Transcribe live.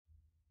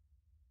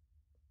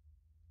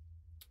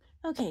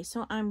Okay,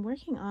 so I'm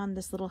working on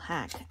this little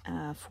hack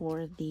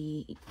for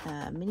the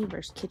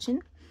Miniverse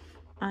Kitchen.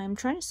 I'm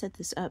trying to set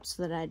this up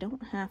so that I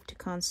don't have to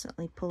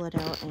constantly pull it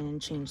out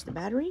and change the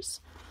batteries.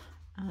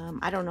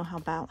 I don't know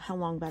how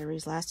long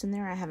batteries last in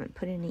there. I haven't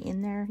put any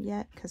in there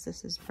yet because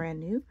this is brand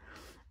new.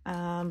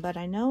 But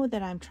I know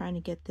that I'm trying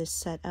to get this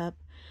set up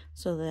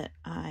so that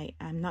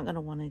I'm not going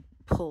to want to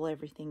pull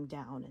everything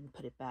down and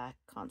put it back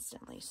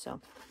constantly. So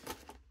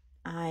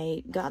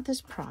I got this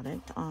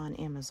product on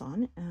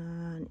Amazon,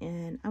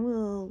 and I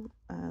will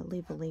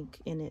leave a link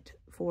in it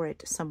for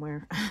it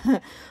somewhere,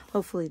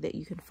 hopefully that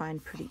you can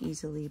find pretty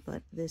easily,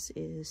 but this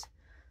is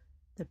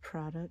the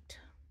product.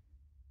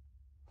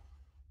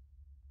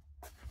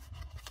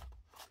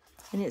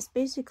 And it's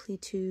basically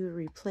to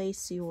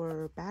replace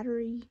your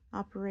battery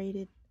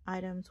operated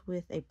items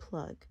with a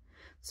plug,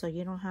 so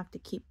you don't have to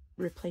keep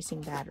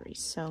replacing batteries.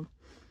 So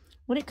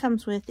what it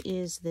comes with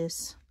is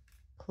this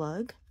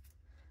plug.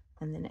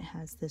 And then it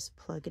has this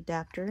plug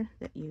adapter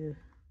that you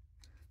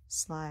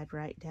slide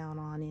right down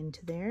on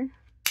into there,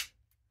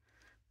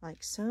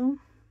 like so.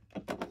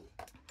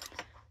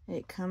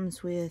 It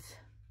comes with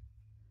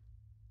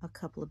a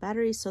couple of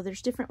batteries. So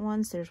there's different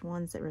ones. There's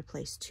ones that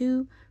replace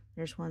 2,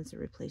 there's ones that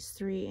replace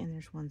 3, and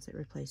there's ones that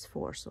replace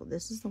 4. So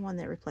this is the one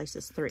that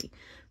replaces 3.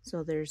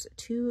 So there's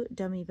 2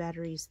 dummy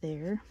batteries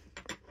there.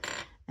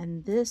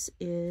 And this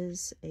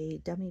is a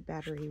dummy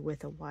battery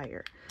with a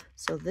wire.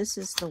 So this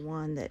is the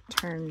one that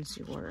turns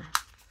your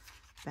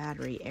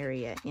battery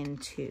area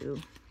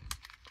into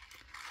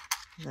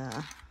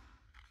the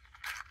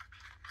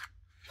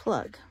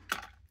plug.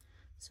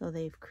 So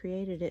they've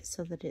created it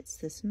so that it's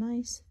this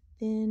nice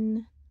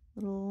thin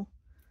little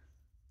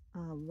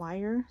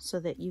wire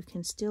so that you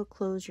can still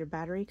close your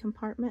battery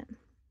compartment.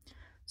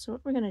 So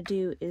what we're going to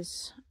do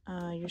is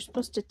you're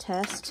supposed to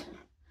test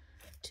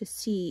to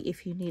see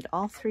if you need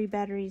all 3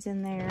 batteries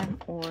in there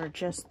or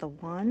just the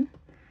one.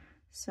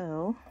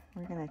 So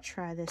we're going to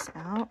try this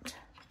out.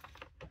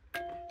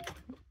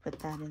 Put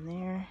that in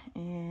there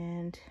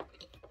and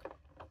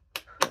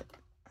put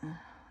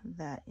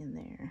that in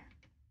there.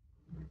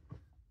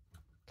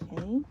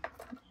 Okay,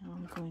 now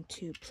I'm going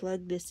to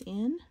plug this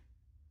in.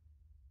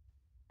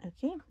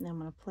 Okay, now I'm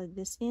going to plug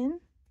this in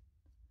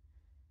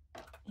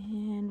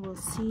and we'll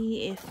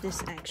see if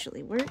this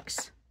actually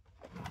works.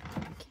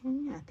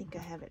 Okay, I think I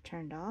have it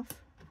turned off.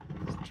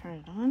 Let's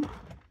turn it on.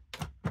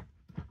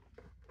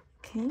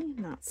 Okay,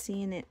 not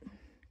seeing it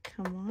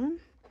come on.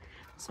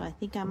 So I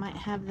think I might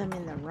have them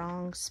in the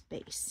wrong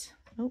space.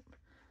 Nope,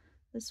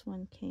 this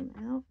one came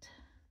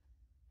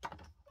out.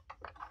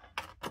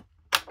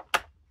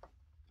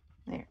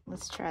 There,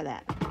 let's try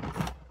that.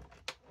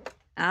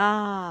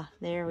 Ah,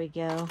 there we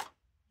go.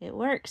 It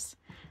works.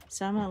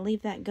 So I'm going to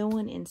leave that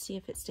going and see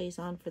if it stays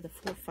on for the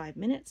full 5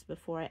 minutes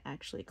before I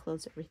actually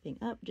close everything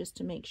up, just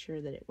to make sure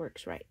that it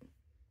works right.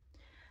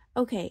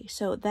 Okay,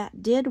 so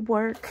that did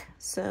work.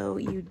 So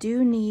you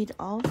do need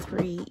all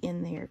 3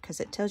 in there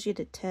because it tells you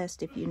to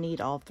test if you need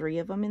all 3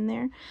 of them in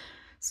there.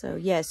 So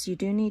yes, you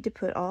do need to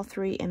put all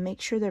 3 and make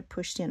sure they're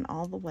pushed in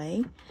all the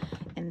way.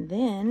 And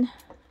then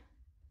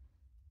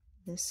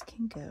this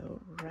can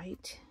go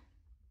right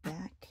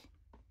back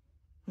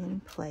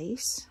in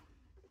place.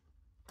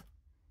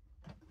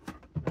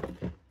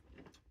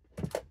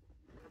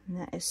 And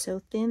that is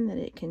so thin that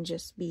it can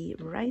just be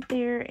right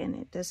there and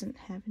it doesn't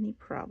have any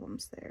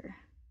problems there.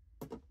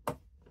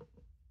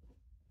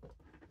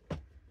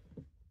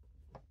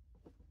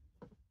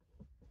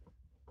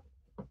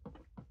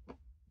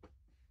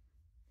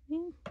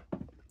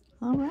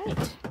 All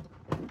right,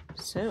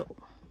 so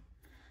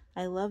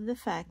I love the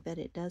fact that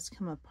it does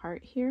come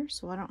apart here,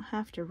 so I don't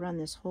have to run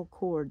this whole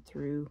cord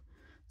through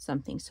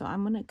something. So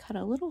I'm going to cut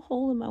a little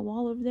hole in my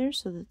wall over there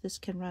so that this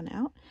can run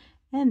out,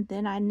 and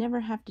then I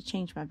never have to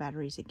change my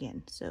batteries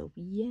again. So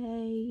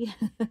yay.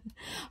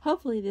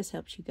 Hopefully this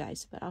helps you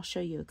guys, but I'll show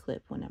you a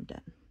clip when I'm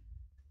done.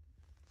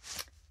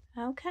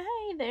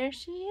 Okay, there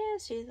she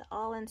is. She's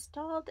all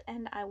installed,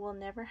 and I will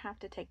never have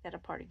to take that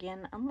apart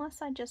again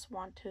unless I just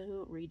want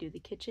to redo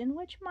the kitchen,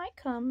 which might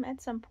come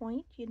at some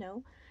point, you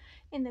know,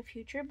 in the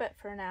future. But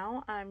for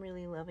now, I'm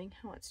really loving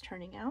how it's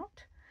turning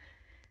out.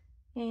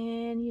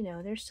 And, you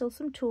know, there's still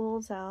some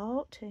tools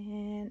out,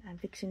 and I'm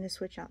fixing to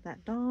switch out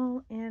that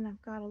doll, and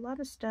I've got a lot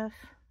of stuff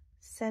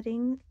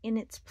setting in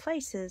its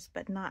places,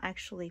 but not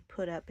actually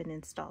put up and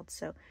installed.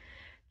 So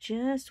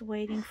just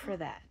waiting for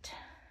that.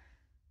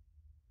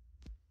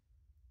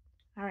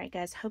 Alright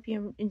guys, hope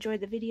you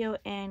enjoyed the video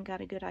and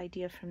got a good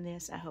idea from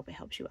this. I hope it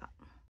helps you out.